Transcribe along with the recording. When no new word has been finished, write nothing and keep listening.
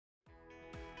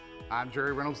I'm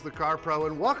Jerry Reynolds, the Car Pro,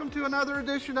 and welcome to another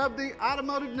edition of the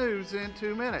Automotive News in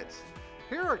 2 minutes.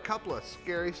 Here are a couple of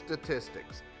scary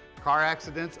statistics. Car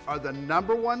accidents are the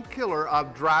 #1 killer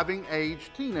of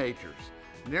driving-age teenagers.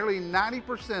 Nearly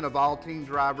 90% of all teen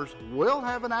drivers will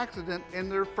have an accident in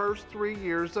their first 3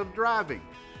 years of driving,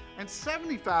 and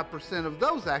 75% of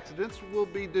those accidents will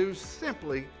be due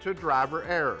simply to driver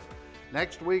error.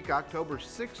 Next week, October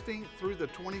 16th through the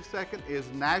 22nd, is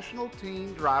National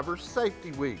Teen Driver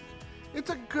Safety Week. It's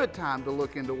a good time to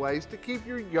look into ways to keep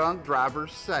your young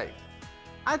drivers safe.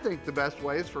 I think the best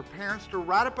way is for parents to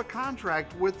write up a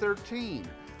contract with their teen,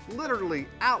 literally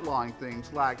outlawing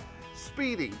things like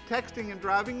speeding, texting and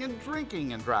driving, and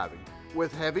drinking and driving,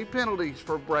 with heavy penalties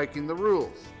for breaking the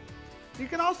rules. You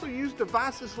can also use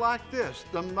devices like this,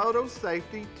 the Moto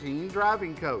Safety Teen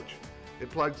Driving Coach. It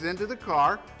plugs into the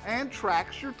car and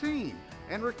tracks your teen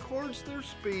and records their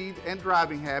speed and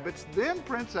driving habits, then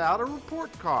prints out a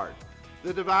report card.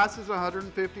 The device is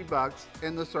 $150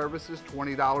 and the service is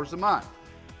 $20 a month.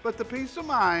 But the peace of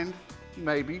mind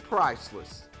may be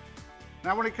priceless.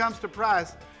 Now when it comes to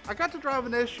price, I got to drive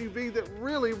an SUV that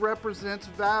really represents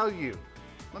value.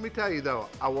 Let me tell you though,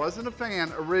 I wasn't a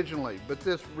fan originally, but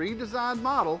this redesigned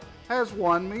model has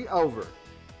won me over.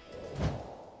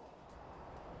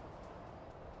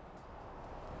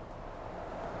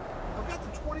 I've got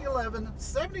the 2011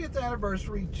 70th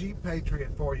anniversary Jeep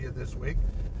Patriot for you this week.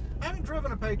 I haven't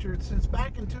driven a Patriot since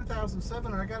back in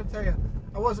 2007, and I got to tell you,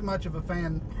 I wasn't much of a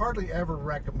fan, hardly ever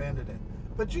recommended it.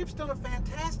 But Jeep's done a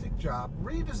fantastic job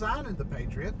redesigning the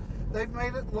Patriot. They've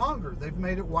made it longer, they've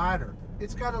made it wider.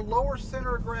 It's got a lower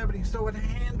center of gravity, so it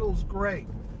handles great.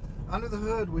 Under the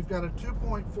hood, we've got a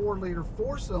 2.4-liter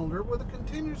four-cylinder with a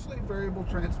continuously variable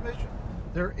transmission.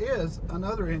 There is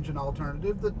another engine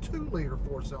alternative, the 2-liter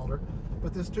four-cylinder,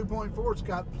 but this 2.4's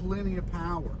got plenty of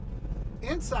power.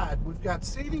 Inside, we've got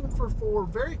seating for 4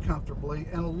 very comfortably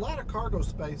and a lot of cargo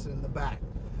space in the back.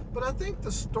 But I think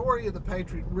the story of the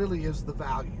Patriot really is the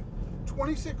value.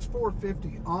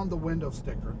 $26,450 on the window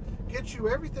sticker gets you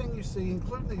everything you see,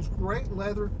 including these great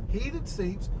leather heated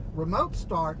seats, remote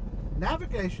start,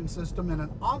 navigation system, and an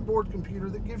onboard computer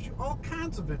that gives you all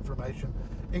kinds of information,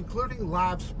 including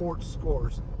live sports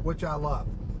scores, which I love.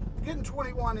 Getting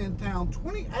 21 in town,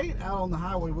 28 out on the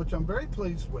highway, which I'm very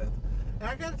pleased with. And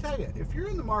I gotta tell you, if you're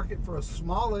in the market for a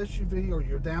small SUV or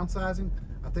you're downsizing,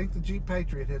 I think the Jeep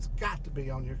Patriot has got to be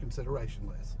on your consideration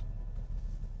list.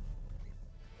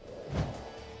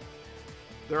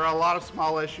 There are a lot of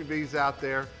small SUVs out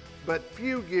there, but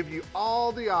few give you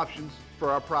all the options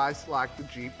for a price like the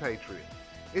Jeep Patriot.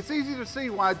 It's easy to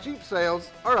see why Jeep sales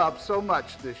are up so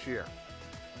much this year.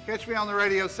 Catch me on the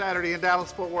radio Saturday in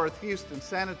Dallas, Fort Worth, Houston,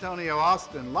 San Antonio,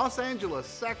 Austin, Los Angeles,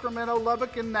 Sacramento,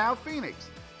 Lubbock, and now Phoenix.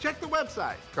 Check the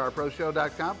website,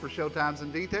 carproshow.com, for showtimes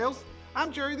and details.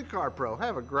 I'm Jerry the Car Pro.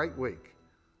 Have a great week.